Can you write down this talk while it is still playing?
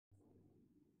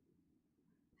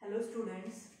Hello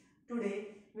students, today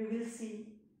we will see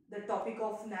the topic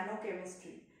of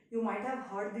nanochemistry. You might have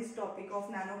heard this topic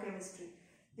of nanochemistry.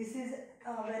 This is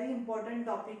a very important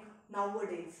topic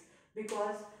nowadays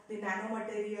because the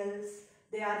nanomaterials,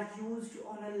 they are used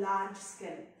on a large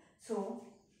scale. So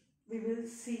we will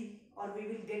see or we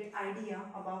will get idea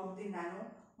about the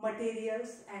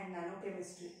nanomaterials and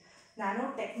nanochemistry.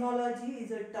 Nanotechnology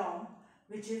is a term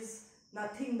which is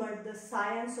nothing but the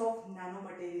science of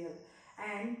nanomaterial,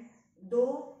 and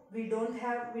though we didn't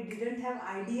have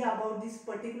idea about this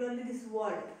particularly this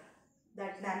word,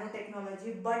 that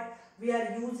nanotechnology, but we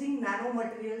are using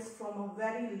nanomaterials from a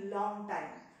very long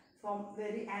time, from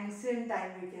very ancient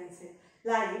time we can say.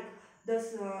 Like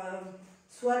this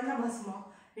Swarna Bhasma,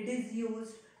 it is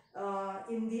used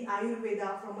in the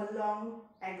Ayurveda from a long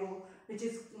ago, which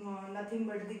is nothing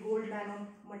but the gold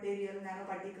nanomaterial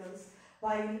nanoparticles,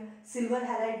 while silver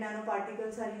halide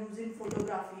nanoparticles are used in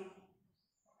photography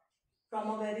from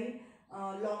a very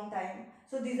long time.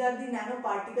 So these are the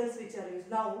nanoparticles which are used.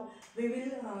 Now we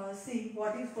will see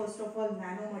what is first of all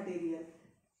nanomaterial.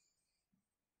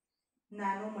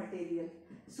 Nanomaterial.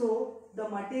 So the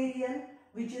material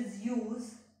which is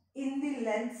used in the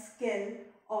length scale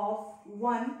of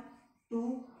 1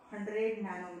 to 100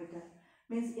 nanometer.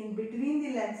 Means in between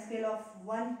the length scale of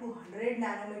 1 to 100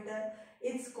 nanometer,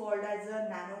 it's called as a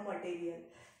nanomaterial.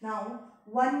 Now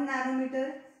 1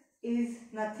 nanometer is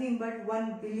nothing but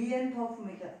 1 billionth of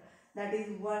meter, that is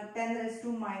 10 raised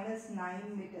to minus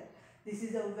 9 meter. This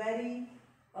is a very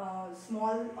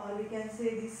small, or we can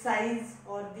say the size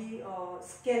or the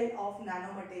scale of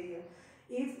nanomaterial.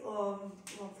 If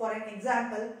for an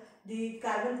example, the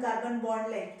carbon-carbon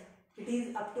bond length, it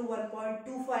is up to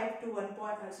 1.25 to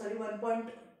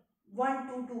 1.12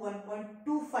 to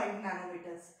 1.25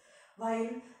 nanometers, while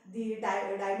the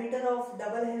diameter of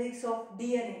double helix of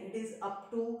DNA, it is up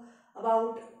to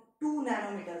about 2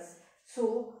 nanometers.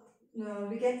 So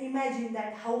we can imagine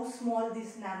that how small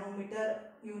this nanometer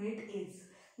unit is.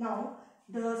 Now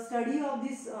the study of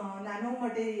this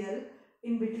nanomaterial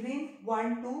in between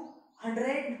 1 to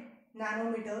 100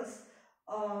 nanometers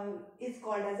is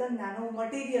called as a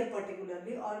nanomaterial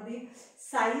particularly, or the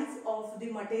size of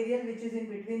the material which is in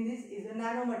between this is a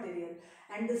nanomaterial,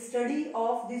 and the study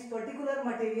of this particular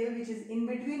material which is in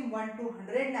between 1 to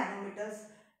 100 nanometers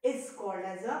is called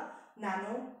as a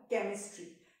nanochemistry.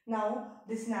 Now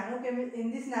in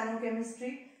this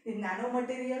nanochemistry, the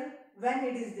nanomaterial, when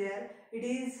it is there, it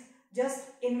is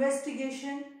just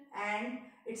investigation and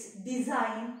its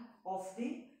design of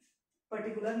the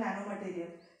particular nanomaterial.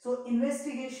 So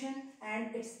investigation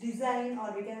and its design,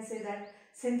 or we can say that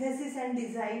synthesis and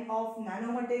design of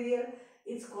nanomaterial,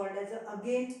 is called as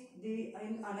again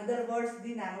in another words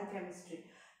the nanochemistry.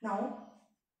 Now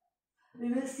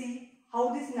we will see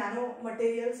how these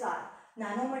nanomaterials are.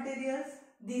 Nanomaterials,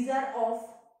 these are of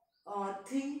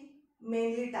three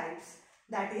mainly types,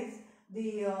 that is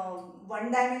the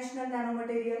one-dimensional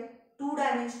nanomaterial,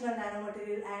 two-dimensional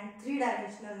nanomaterial and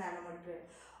three-dimensional nanomaterial.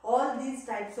 All these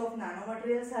types of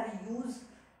nanomaterials are used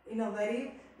in a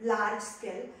very large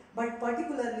scale, but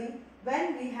particularly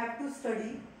when we have to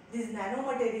study these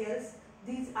nanomaterials,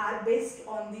 these are based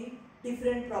on the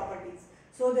different properties.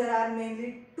 So there are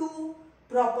mainly two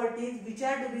properties which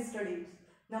are to be studied.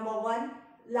 Number one,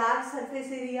 large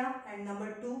surface area, and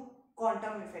number two,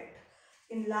 quantum effect.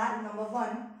 In number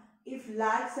one, if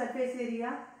large surface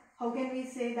area, how can we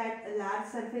say that a large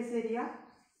surface area?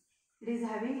 It is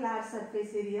having large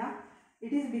surface area.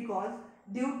 It is because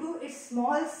due to its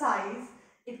small size,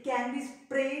 it can be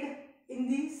sprayed in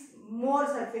this more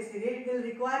surface area. It will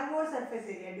require more surface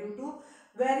area due to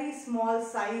very small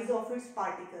size of its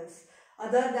particles.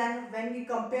 Other than when we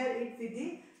compare it with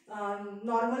the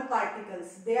normal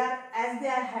particles, as they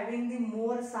are having the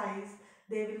more size,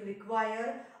 they will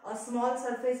require a small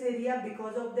surface area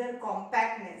because of their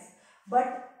compactness.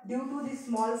 But due to the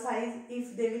small size,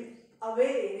 if they will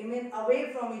remain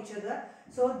away from each other,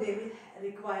 so they will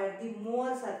require the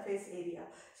more surface area.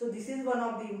 So this is one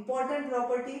of the important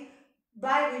property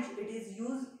by which it is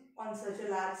used on such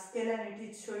a large scale, and it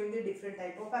is showing the different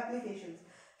type of applications.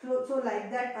 So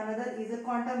like that, another is a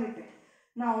quantum effect.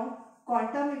 Now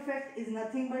quantum effect is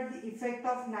nothing but the effect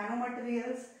of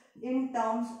nanomaterials in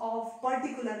terms of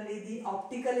particularly the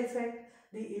optical effect,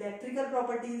 the electrical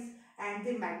properties and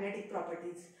the magnetic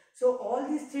properties. So all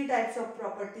these three types of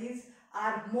properties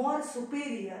are more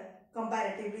superior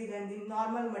comparatively than the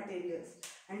normal materials,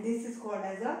 and this is called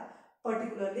as a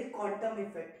particularly quantum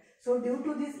effect. So due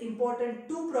to these important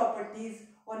two properties,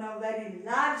 on a very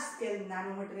large scale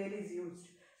nanomaterial is used.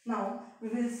 Now we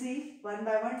will see one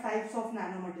by one types of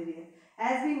nanomaterial.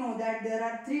 As we know that there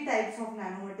are three types of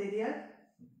nanomaterial.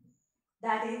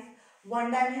 That is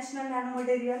one-dimensional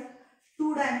nanomaterial,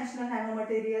 two-dimensional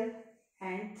nanomaterial,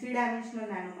 and three-dimensional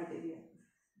nanomaterial.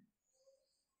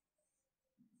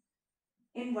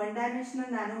 In one-dimensional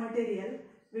nanomaterial,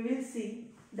 we will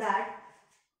see that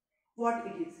what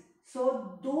it is.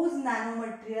 So those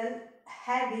nanomaterial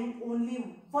having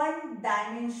only one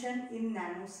dimension in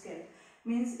nanoscale,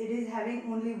 means it is having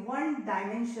only one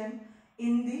dimension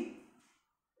in the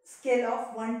scale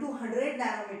of 1 to 100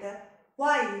 nanometer,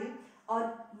 while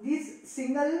this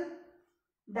single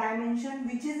dimension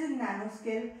which is in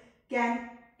nanoscale can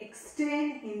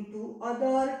extend into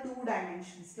other two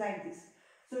dimensions like this.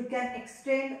 So it can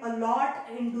extend a lot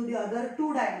into the other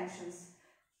two dimensions.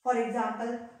 For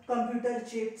example, computer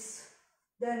chips,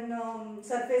 then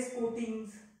surface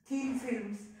coatings, thin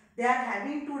films, they are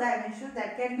having two dimensions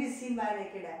that can be seen by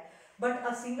naked eye. But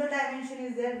a single dimension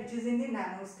is there which is in the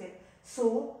nanoscale.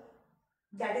 So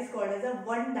that is called as a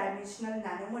one-dimensional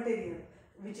nanomaterial,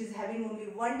 which is having only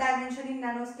one dimension in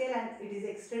nanoscale and it is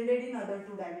extended in other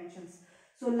two dimensions.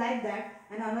 So like that.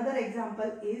 And another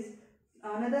example is,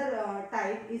 another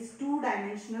type is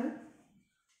two-dimensional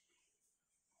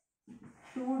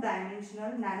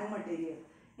nanomaterial.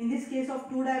 In this case of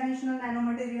two-dimensional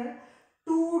nanomaterial,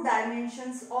 two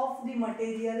dimensions of the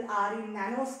material are in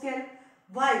nanoscale,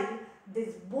 while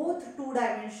these both two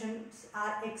dimensions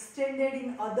are extended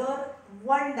in other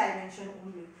one dimension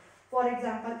only. For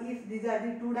example, if these are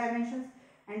the two dimensions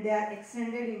and they are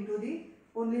extended into the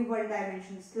only one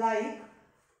dimensions, like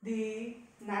the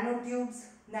nanotubes,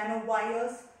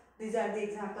 nanowires, these are the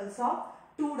examples of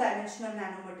two-dimensional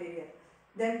nanomaterial.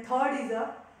 Then third is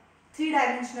a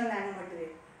three-dimensional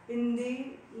nanomaterial. In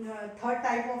the third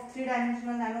type of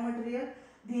three-dimensional nanomaterial,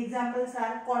 the examples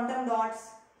are quantum dots,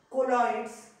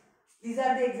 colloids. These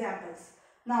are the examples.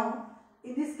 Now,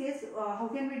 in this case, how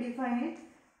can we define it?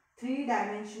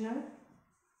 Three-dimensional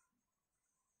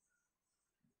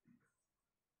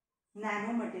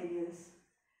nanomaterials.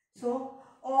 So,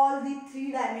 all the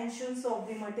three dimensions of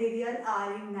the material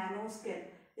are in nanoscale.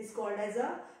 It's called as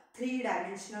a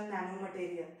three-dimensional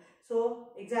nanomaterial. So,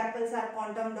 examples are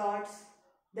quantum dots,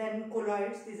 then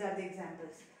colloids. These are the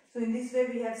examples. So, in this way,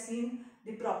 we have seen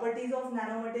the properties of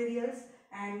nanomaterials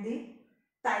and the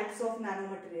types of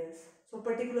nanomaterials. So,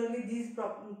 particularly these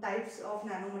types of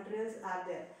nanomaterials are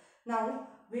there. Now,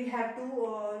 we have to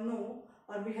know,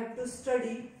 or we have to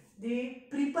study the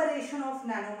preparation of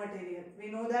nanomaterial.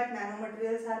 We know that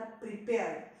nanomaterials are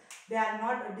prepared. They are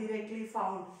not directly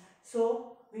found.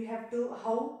 So, we have to,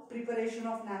 how preparation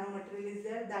of nanomaterial is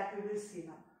there, that we will see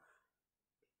now.